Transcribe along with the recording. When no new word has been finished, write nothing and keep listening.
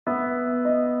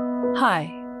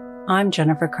Hi, I'm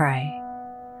Jennifer Cray.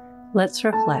 Let's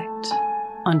reflect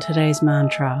on today's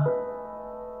mantra.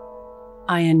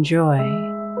 I enjoy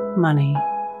money.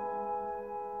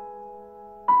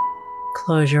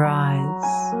 Close your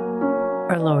eyes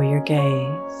or lower your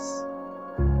gaze.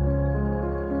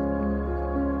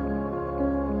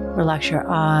 Relax your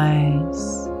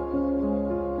eyes.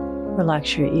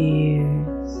 Relax your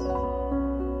ears.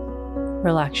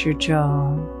 Relax your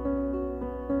jaw.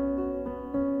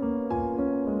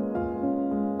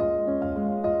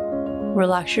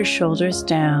 Relax your shoulders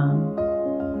down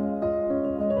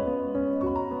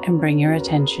and bring your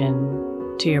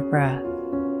attention to your breath.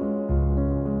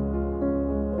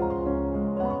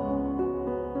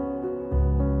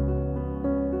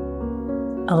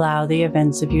 Allow the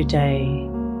events of your day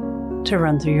to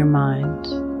run through your mind.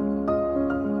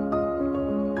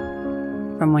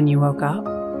 From when you woke up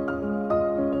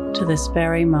to this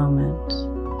very moment,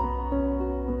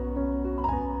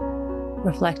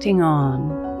 reflecting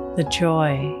on the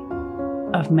joy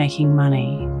of making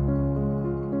money.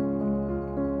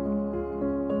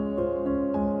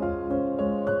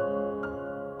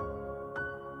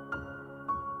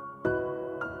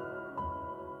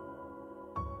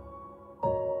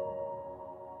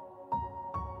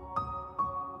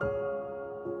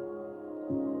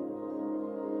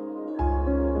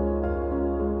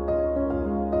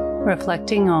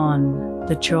 Reflecting on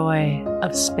the joy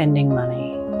of spending money.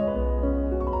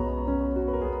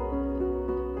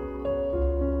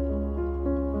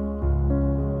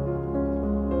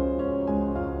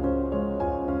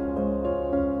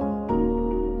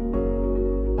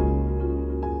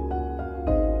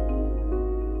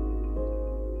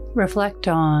 Reflect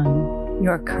on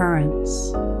your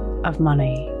currents of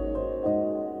money.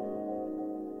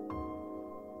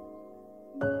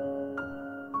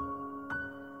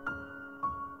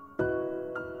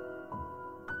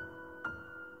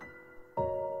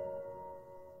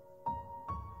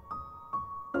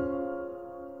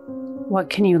 What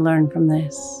can you learn from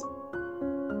this?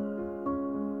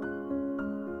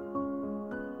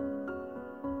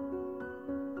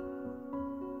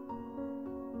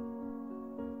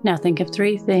 Now think of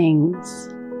 3 things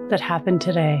that happened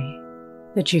today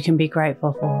that you can be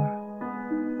grateful for.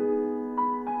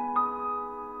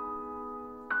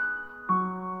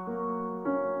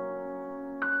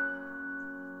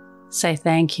 Say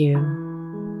thank you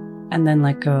and then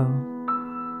let go.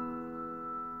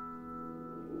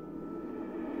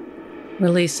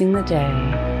 Releasing the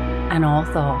day and all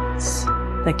thoughts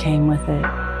that came with it.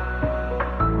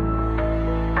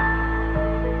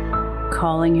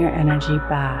 Calling your energy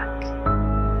back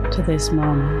to this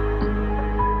moment.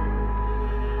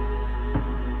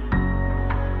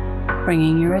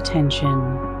 Bringing your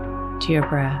attention to your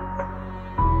breath.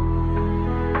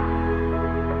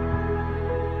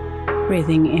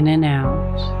 Breathing in and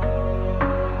out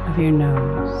of your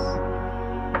nose.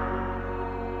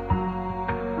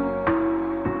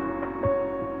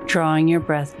 Drawing your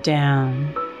breath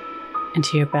down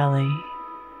into your belly,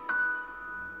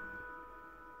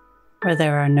 where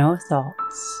there are no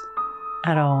thoughts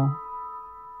at all.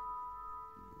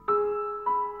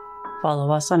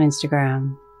 Follow us on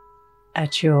Instagram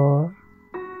at Your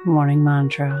Morning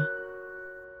Mantra.